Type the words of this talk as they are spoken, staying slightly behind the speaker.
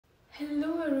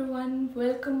Hello everyone,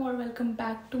 welcome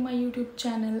back to my YouTube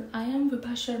channel. I am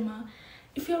Vibha Sharma.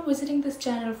 If you are visiting this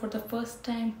channel for the first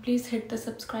time, please hit the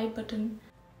subscribe button.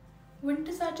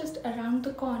 Winters are just around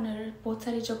the corner. बहुत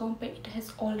सारी जगहों पे it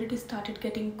has already started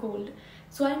getting cold.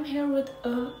 So I am here with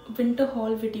a winter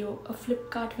haul video, a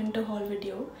Flipkart winter haul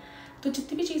video. तो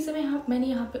जितनी भी चीज़ें मैंने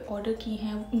यहाँ पे ऑर्डर की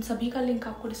हैं उन सभी का लिंक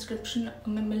आपको डिस्क्रिप्शन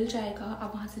में मिल जाएगा.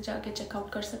 आप वहाँ से जाके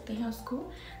चेकआउट कर सकते हैं उसको.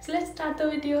 So let's start the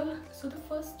video. So the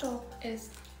first top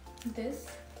is this.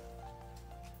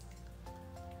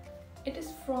 It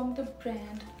is from the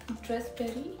brand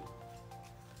Reusable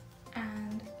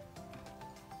and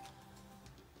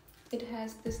it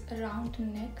has this round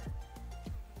neck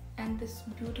and this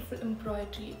beautiful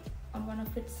embroidery on one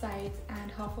of its sides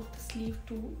and half of the sleeve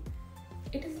too.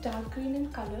 It is dark green in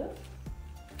color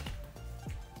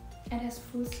and has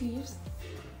full sleeves.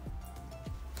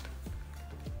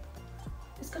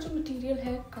 इसका जो material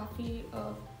है काफ़ी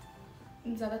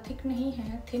ज़्यादा thick नहीं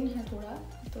है, thin है थोड़ा.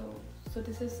 तो so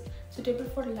this is suitable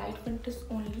for light winters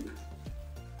only.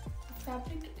 The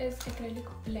fabric is acrylic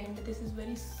blend. This is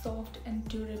very soft and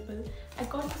durable. I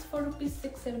got this for rupees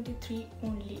 673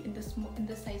 only in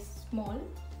the size small.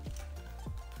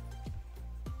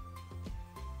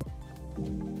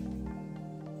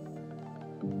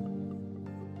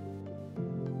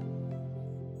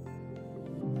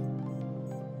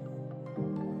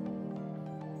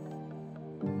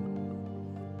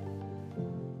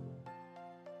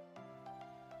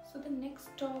 So the next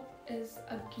top is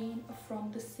again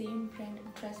from the same brand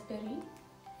Reusable.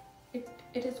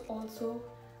 It is also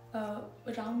a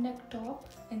round neck top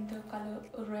in the color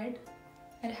red.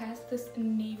 It has this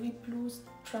navy blue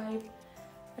stripe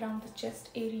around the chest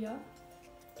area.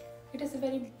 It is a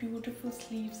very beautiful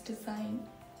sleeves design.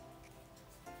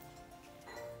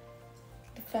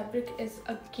 The fabric is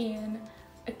again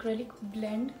acrylic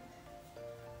blend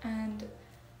and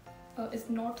is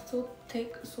not so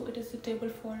thick, so it is suitable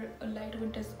for light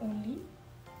winters only.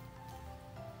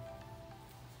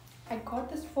 I got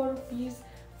this for rupees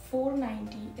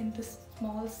 490 in this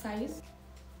small size.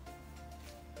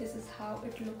 This is how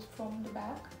it looks from the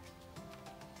back.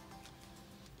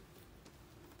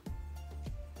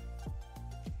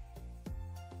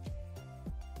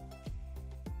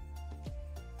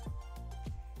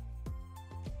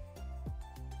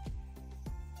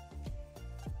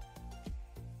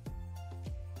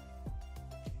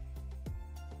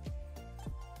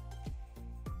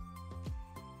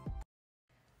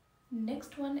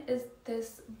 Next one is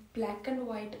this black and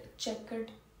white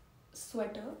checkered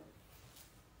sweater.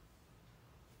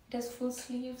 It has full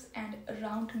sleeves and a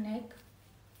round neck.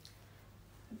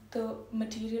 The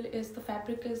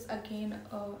fabric is again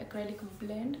acrylic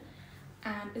blend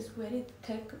and is very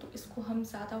thick. तो इसको हम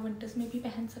ज़्यादा winters में भी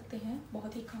पहन सकते हैं.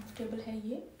 बहुत ही comfortable है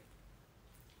ये.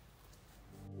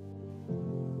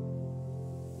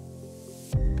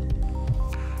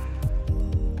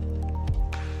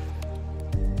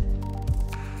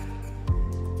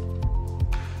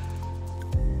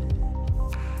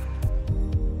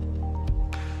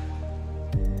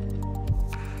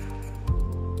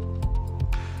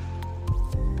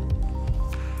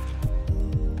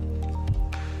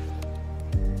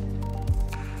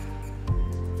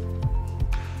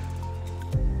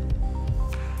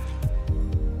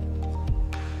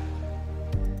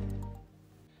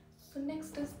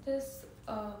 Next is this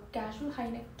casual high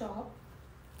neck top.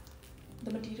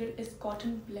 The material is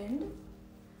cotton blend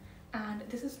and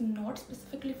this is not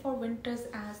specifically for winters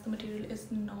as the material is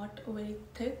not very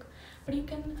thick, but you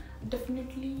can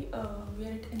definitely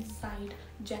wear it inside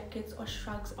jackets or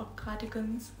shrugs or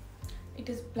cardigans. It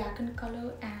is black in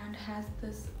color and has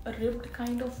this ribbed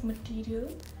kind of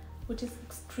material which is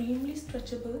extremely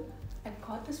stretchable. I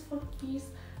got this for rupees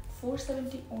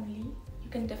 470 only. You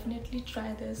can definitely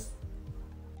try this.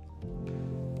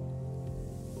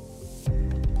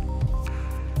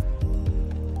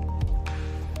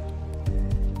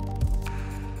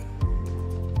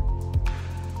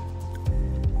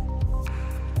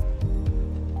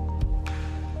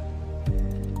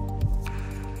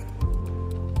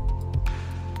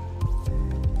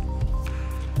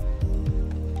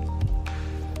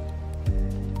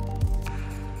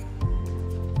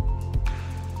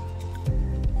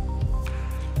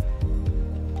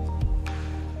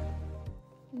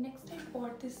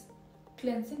 This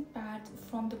cleansing pads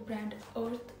from the brand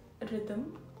Earth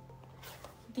Rhythm.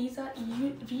 These are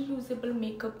reusable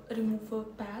makeup remover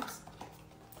pads.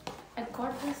 I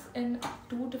got this in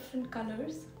 2 different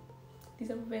colors. These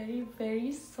are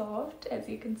very soft, as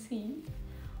you can see.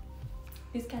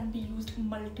 This can be used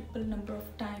multiple number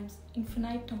of times,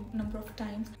 infinite number of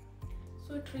times.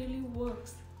 So it really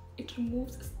works. It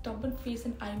removes stubborn face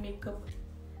and eye makeup.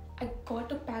 I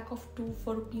got a pack of 2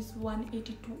 for rupees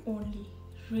 182 only.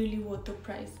 Really worth the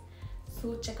price.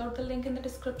 So check out the link in the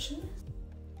description.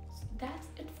 So that's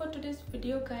it for today's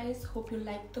video, guys. Hope you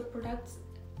liked the products.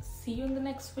 See you in the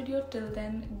next video. Till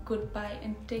then, goodbye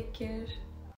and take care.